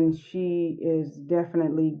 and she is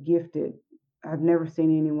definitely gifted. I've never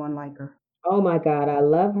seen anyone like her. Oh my God, I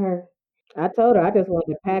love her. I told her I just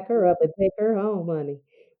wanted to pack her up and take her home, honey.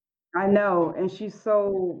 I know, and she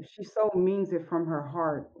so means it from her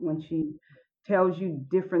heart when she tells you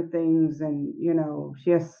different things, and she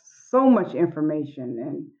has so much information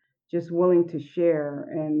and just willing to share.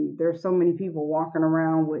 And there's so many people walking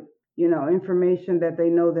around with information that they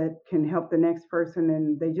know that can help the next person,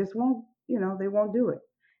 and they just won't, they won't do it.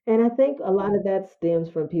 And I think a lot of that stems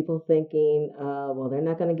from people thinking, well, they're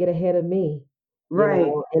not going to get ahead of me,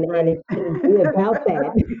 Right, and right, it shouldn't be about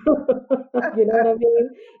that. You know what I mean?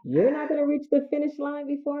 You're not going to reach the finish line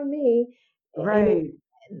before me. And right,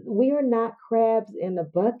 we are not crabs in a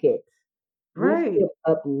bucket. We right. should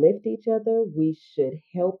uplift each other. We should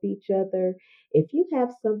help each other. If you have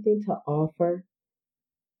something to offer,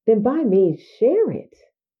 then by me, share it.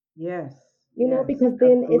 Yes, yes, Because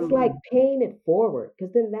then it's like absolutely. paying it forward,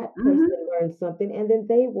 because then that person Hmm. learns something and then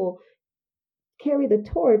they will carry the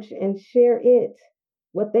torch and share it,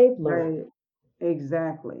 what they've learned. Right,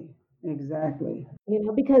 exactly, exactly.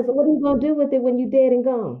 Because what are you going to do with it when you're dead and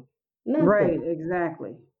gone? Nothing. Right,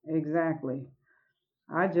 exactly, exactly.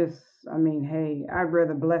 I mean, hey, I'd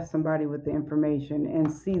rather bless somebody with the information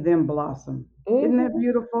and see them blossom. Isn't that Hmm.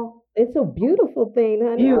 beautiful? It's a beautiful thing,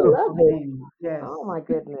 honey. I love Beautiful it. thing. Yes. Oh my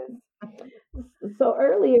goodness. So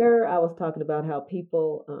earlier I was talking about how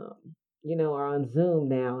people, are on Zoom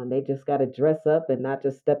now and they just got to dress up and not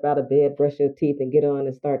just step out of bed, brush your teeth, and get on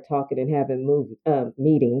and start talking and having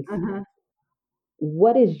meetings. Hmm.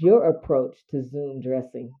 What is your approach to Zoom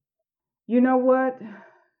dressing? You know what,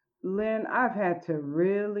 Lynn? I've had to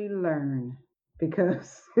really learn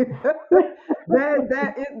because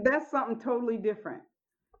that's something totally different.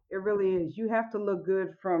 It really is. You have to look good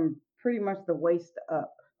from pretty much the waist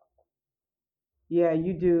up. Yeah,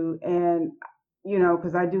 you do. And,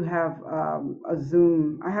 because I do have a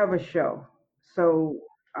Zoom, I have a show. So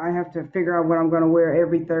I have to figure out what I'm going to wear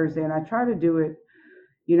every Thursday. And I try to do it,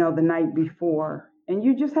 the night before. And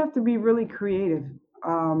you just have to be really creative.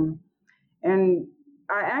 And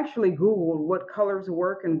I actually Googled what colors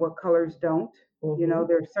work and what colors don't. Hmm.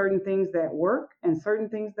 There are certain things that work and certain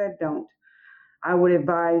things that don't. I would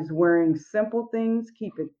advise wearing simple things.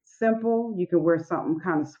 Keep it simple. You can wear something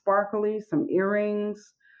kind of sparkly, some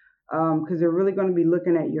earrings, because they're really going to be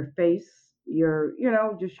looking at your face,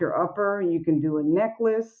 just your upper. You can do a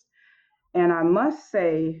necklace. And I must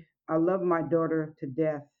say, I love my daughter to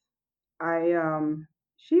death.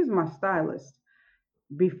 She's my stylist.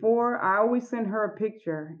 Before, I always send her a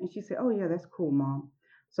picture, and she said, "Oh yeah, that's cool, mom."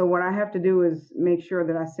 So what I have to do is make sure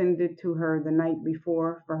that I send it to her the night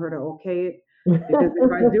before for her to okay it. Because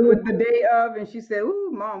if I do it the day of and she said,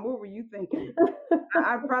 "Ooh, mom, what were you thinking?"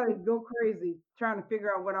 I'd probably go crazy trying to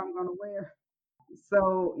figure out what I'm going to wear.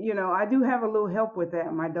 So, I do have a little help with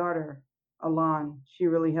that. My daughter, Alon, she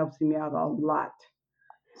really helps me out a lot.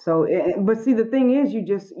 So, but see, the thing is,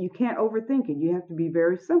 you can't overthink it. You have to be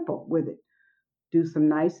very simple with it. do some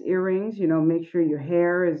nice earrings, make sure your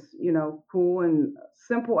hair is, cool and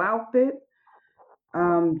simple outfit.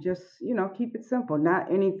 Just, keep it simple,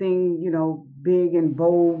 not anything, big and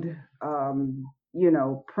bold,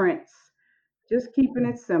 prints. Just keeping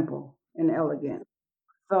it simple and elegant.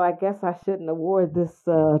 So I guess I shouldn't have wore this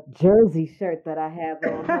jersey shirt that I have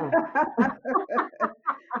on, huh?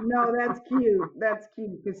 No, that's cute. That's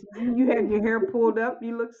cute because you had your hair pulled up.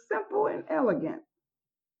 You look simple and elegant.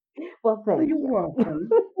 Well, So thank you're you. welcome.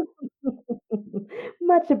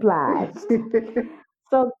 Much obliged.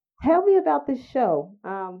 So tell me about this show.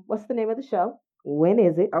 What's the name of the show? When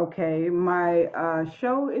is it? Okay, my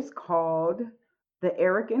show is called The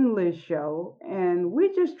Eric and Liz Show, and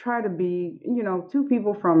we just try to be, two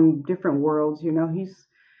people from different worlds.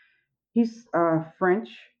 He's French,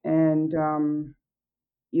 and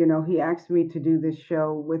he asked me to do this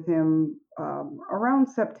show with him around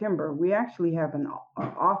September. We actually have an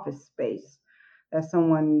office space that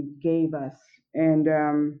someone gave us, and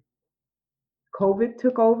COVID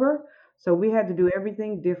took over, so we had to do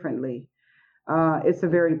everything differently. It's a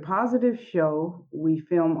very positive show. We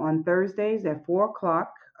film on Thursdays at 4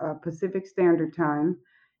 o'clock Pacific Standard Time,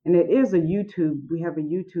 and it is a YouTube. We have a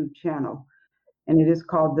YouTube channel, and it is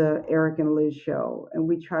called the Eric and Liz Show. And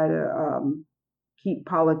we try to keep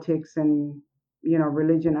politics and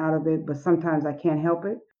religion out of it, but sometimes I can't help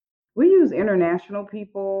it. We use international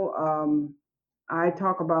people. I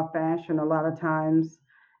talk about fashion a lot of times,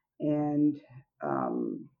 and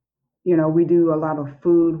um, we do a lot of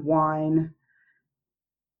food, wine,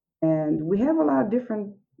 and we have a lot of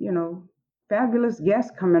different, fabulous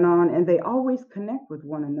guests coming on, and they always connect with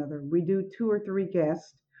one another. We do 2 or 3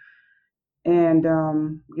 guests and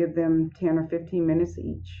give them 10 or 15 minutes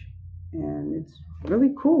each, and it's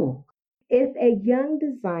really cool. If a young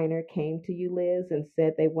designer came to you, Liz, and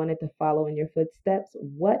said they wanted to follow in your footsteps,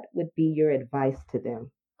 what would be your advice to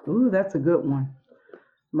them? Ooh, that's a good one.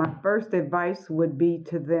 My first advice would be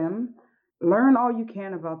to them, learn all you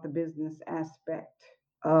can about the business aspect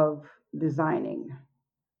of designing,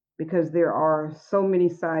 because there are so many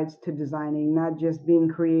sides to designing, not just being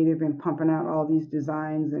creative and pumping out all these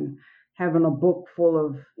designs and having a book full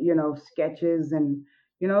of, sketches, and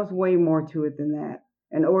it's way more to it than that.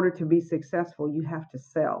 In order to be successful, you have to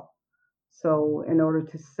sell. So in order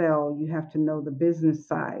to sell, you have to know the business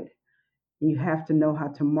side. You have to know how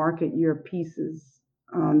to market your pieces.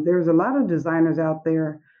 There's a lot of designers out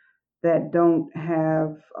there that don't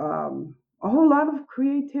have a whole lot of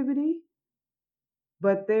creativity,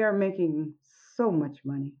 but they are making so much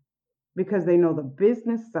money because they know the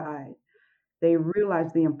business side. They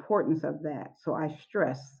realize the importance of that. So I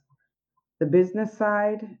stress the business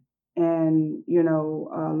side, and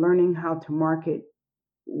learning how to market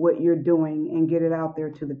what you're doing and get it out there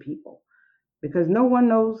to the people, because no one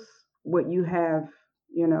knows what you have,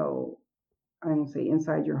 you know I don't say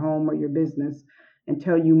inside your home or your business,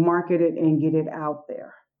 until you market it and get it out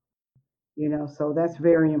there. So that's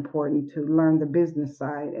very important, to learn the business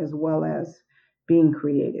side as well as being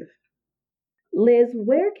creative. Liz,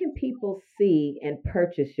 where can people see and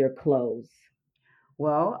purchase your clothes?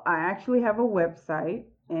 Well, I actually have a website,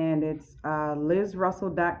 and it's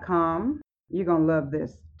lizrussell.com. You're going to love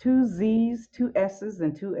this. 2 Z's, 2 S's,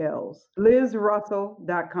 and 2 L's.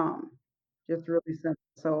 lizrussell.com. Just really simple.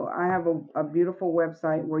 So I have a beautiful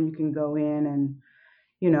website where you can go in and,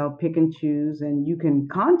 pick and choose, and you can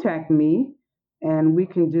contact me, and we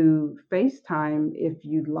can do FaceTime if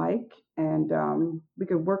you'd like, and we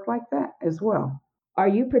could work like that as well. Are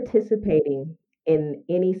you participating in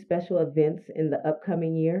any special events in the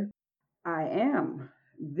upcoming year? I am.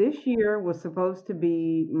 This year was supposed to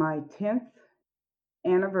be my 10th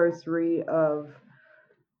anniversary of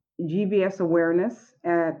GBS awareness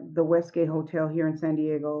at the Westgate Hotel here in San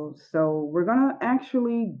Diego. So we're going to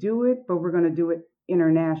actually do it, but we're going to do it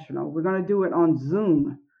international. We're going to do it on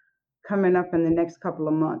Zoom coming up in the next couple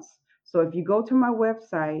of months. So if you go to my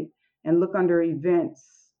website and look under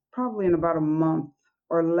events, probably in about a month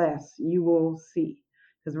or less, you will see,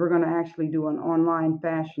 because we're going to actually do an online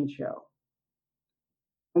fashion show.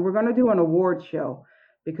 And we're going to do an award show,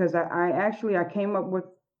 because I came up with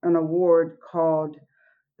an award called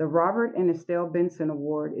the Robert and Estelle Benson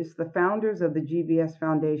Award. It's the founders of the GBS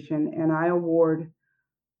Foundation, and I award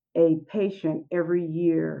a patient every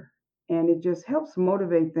year, and it just helps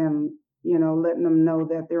motivate them, letting them know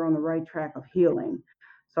that they're on the right track of healing.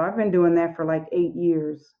 So I've been doing that for like 8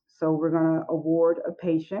 years. So we're going to award a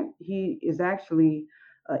patient. He is actually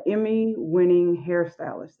an Emmy-winning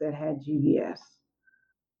hairstylist that had GBS,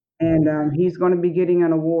 and he's going to be getting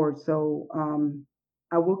an award. So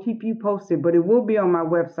I will keep you posted, but it will be on my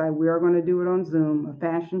website. We are going to do it on Zoom, a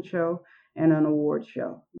fashion show, and an award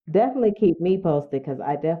show. Definitely keep me posted because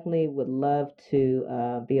I definitely would love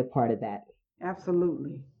to be a part of that.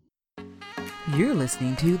 Absolutely. You're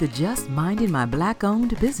listening to the Just Minding My Black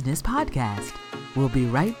Owned Business podcast. We'll be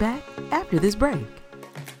right back after this break.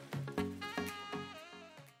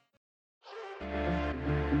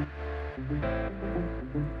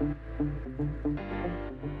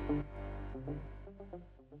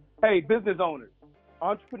 Hey, business owners,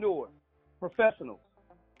 entrepreneurs, professionals,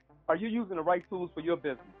 are you using the right tools for your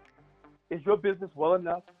business? Is your business well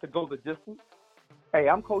enough to go the distance? Hey,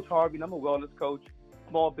 I'm Coach Harvey, and I'm a wellness coach,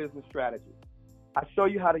 small business strategist. I show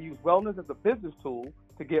you how to use wellness as a business tool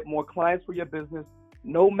to get more clients for your business,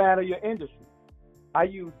 no matter your industry. I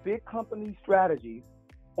use big company strategies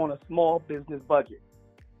on a small business budget.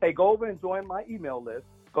 Hey, go over and join my email list.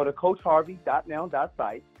 Go to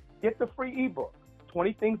coachharvey.now.site. Get the free ebook,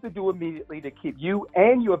 20 Things to Do Immediately to keep you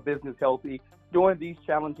and your business healthy during these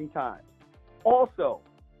challenging times. Also,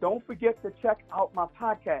 don't forget to check out my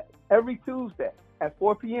podcast every Tuesday at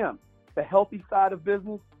 4 p.m., The Healthy Side of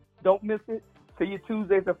Business. Don't miss it. See you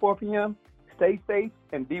Tuesdays at 4 p.m. Stay safe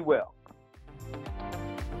and be well.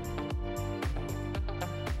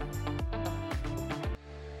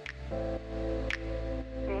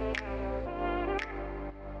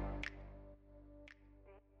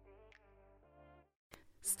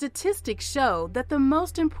 Statistics show that the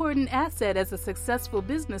most important asset as a successful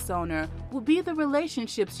business owner will be the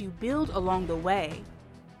relationships you build along the way.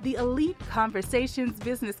 The Elite Conversations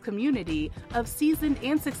business community of seasoned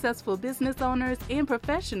and successful business owners and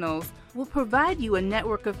professionals will provide you a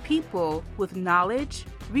network of people with knowledge,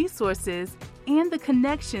 resources, and the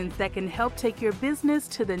connections that can help take your business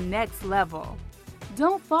to the next level.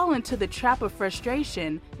 Don't fall into the trap of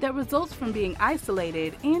frustration that results from being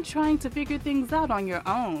isolated and trying to figure things out on your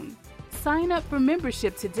own. Sign up for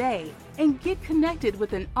membership today and get connected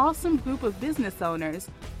with an awesome group of business owners,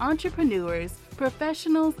 entrepreneurs,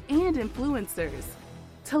 professionals, and influencers.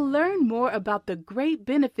 To learn more about the great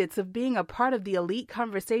benefits of being a part of the Elite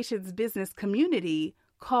Conversations business community,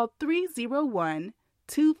 call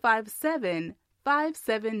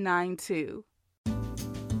 301-257-5792.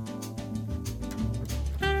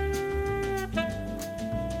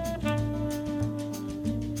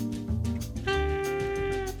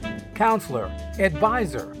 Counselor,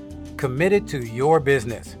 advisor, committed to your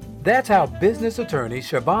business. That's how business attorney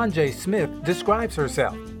Siobhan J. Smith describes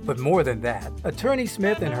herself. But more than that, Attorney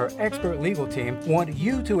Smith and her expert legal team want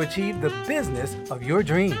you to achieve the business of your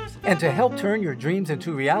dreams. And to help turn your dreams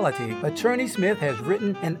into reality, Attorney Smith has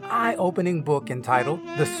written an eye-opening book entitled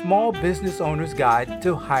The Small Business Owner's Guide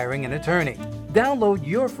to Hiring an Attorney. Download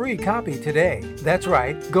your free copy today. That's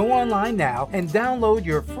right, go online now and download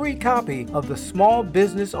your free copy of The Small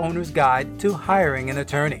Business Owner's Guide to Hiring an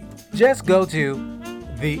Attorney. Just go to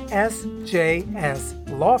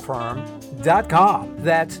thesjslawfirm.com.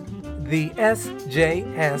 That's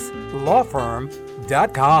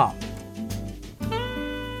thesjslawfirm.com.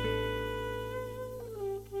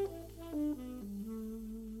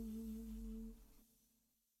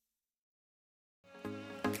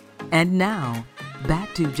 And now,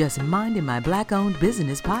 back to Just Minding My Black-Owned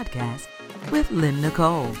Business podcast with Lynn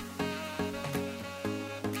Nicole.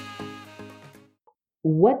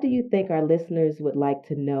 What do you think our listeners would like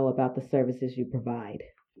to know about the services you provide?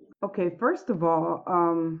 Okay, first of all,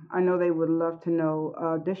 I know they would love to know,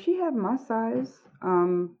 does she have my size?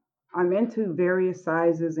 I'm into various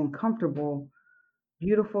sizes and comfortable,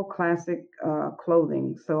 beautiful, classic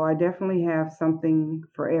clothing. So I definitely have something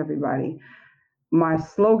for everybody. My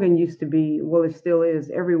slogan used to be, well, it still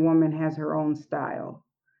is, every woman has her own style.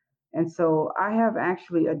 And so I have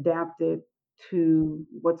actually adapted to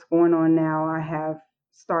what's going on now. I have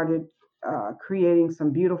started creating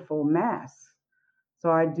some beautiful masks.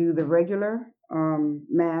 So I do the regular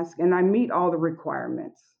mask, and I meet all the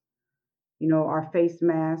requirements. You know, our face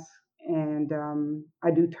mask, and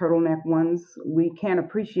I do turtleneck ones. We can't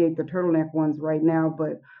appreciate the turtleneck ones right now,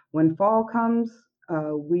 but when fall comes,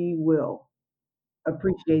 we will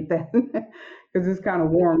appreciate that because it's kind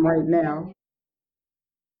of warm right now.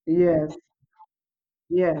 Yes,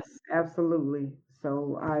 yes, absolutely.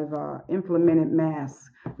 So I've implemented masks.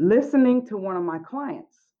 Listening to one of my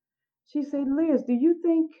clients, she said, Liz, do you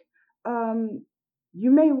think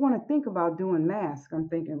you may want to think about doing masks? I'm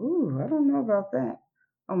thinking, ooh, I don't know about that.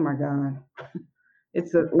 Oh my God.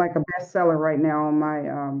 It's like a bestseller right now on my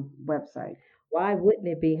website. Why wouldn't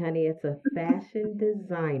it be, honey? It's a fashion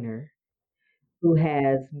designer who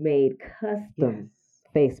has made custom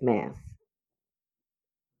face masks.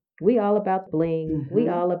 We all about bling. We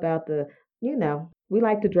all about the, we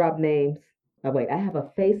like to drop names. Oh, wait, I have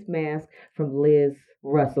a face mask from Liz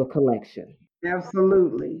Russell Collection.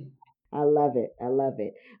 Absolutely. I love it. I love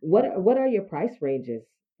it. What are your price ranges,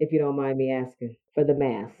 if you don't mind me asking, for the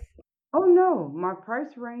masks? Oh no, my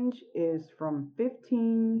price range is from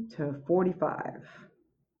 15 to 45.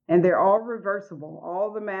 And they're all reversible.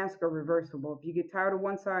 All the masks are reversible. If you get tired of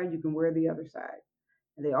one side, you can wear the other side.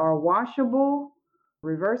 And they are washable,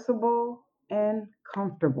 reversible, and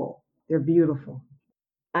comfortable. They're beautiful.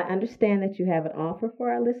 I understand that you have an offer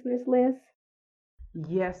for our listeners, Liz.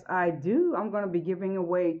 Yes, I do. I'm going to be giving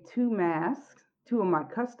away 2 masks, 2 of my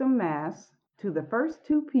custom masks, to the first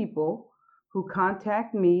 2 people who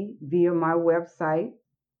contact me via my website.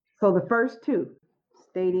 So the first 2,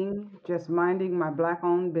 stating just minding my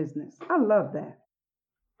Black-owned business. I love that.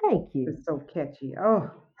 Thank you. It's so catchy.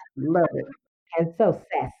 Oh, love it. And so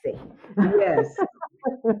sassy. Yes.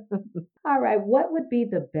 All right. What would be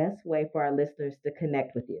the best way for our listeners to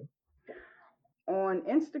connect with you? On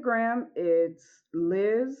Instagram, it's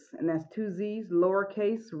Liz, and that's 2 Z's,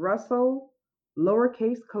 lowercase Russell,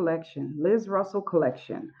 lowercase collection, Liz Russell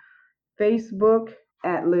Collection. Facebook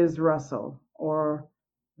at Liz Russell or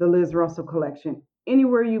the Liz Russell Collection.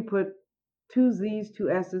 Anywhere you put 2 Z's, 2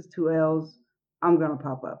 S's, 2 L's, I'm going to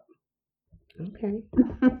pop up. Okay.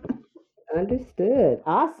 Understood.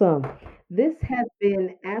 Awesome. This has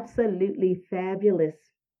been absolutely fabulous,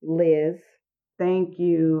 Liz. Thank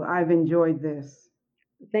you. I've enjoyed this.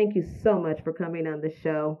 Thank you so much for coming on the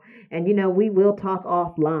show. And, we will talk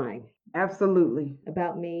offline. Absolutely.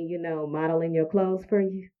 About me, modeling your clothes for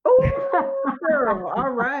you. Oh, girl. All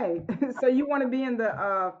right. So you want to be in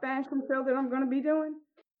the fashion show that I'm going to be doing?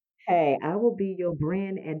 Hey, I will be your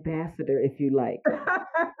brand ambassador if you like.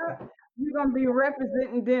 You're going to be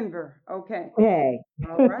representing Denver. Okay. Hey.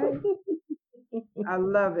 All right. I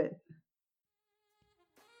love it.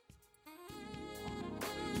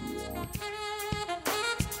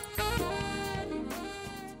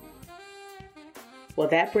 Well,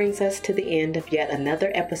 that brings us to the end of yet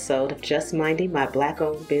another episode of Just Minding My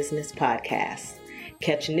Black-Owned Business podcast.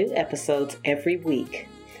 Catch new episodes every week.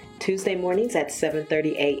 Tuesday mornings at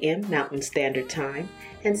 7:30 a.m. Mountain Standard Time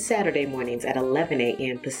and Saturday mornings at 11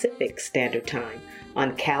 a.m. Pacific Standard Time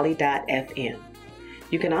on Cali.fm.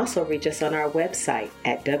 You can also reach us on our website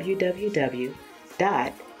at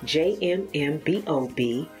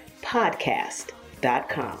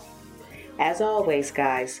www.jmmbobpodcast.com. As always,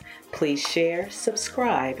 guys, please share,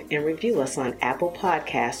 subscribe, and review us on Apple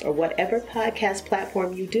Podcasts or whatever podcast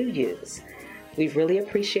platform you do use. We really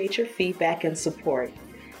appreciate your feedback and support.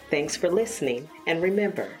 Thanks for listening, and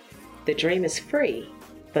remember, the dream is free,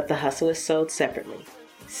 but the hustle is sold separately.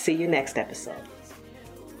 See you next episode.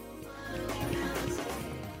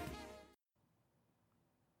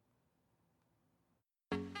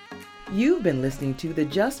 You've been listening to the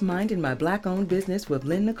Just Minding My Black-Owned Business with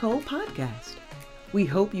Lynn Nicole podcast. We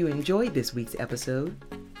hope you enjoyed this week's episode.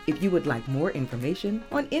 If you would like more information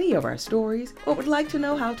on any of our stories or would like to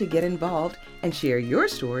know how to get involved and share your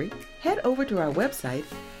story, head over to our website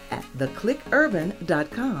at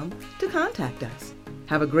theclickurban.com to contact us.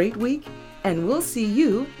 Have a great week, and we'll see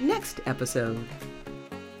you next episode.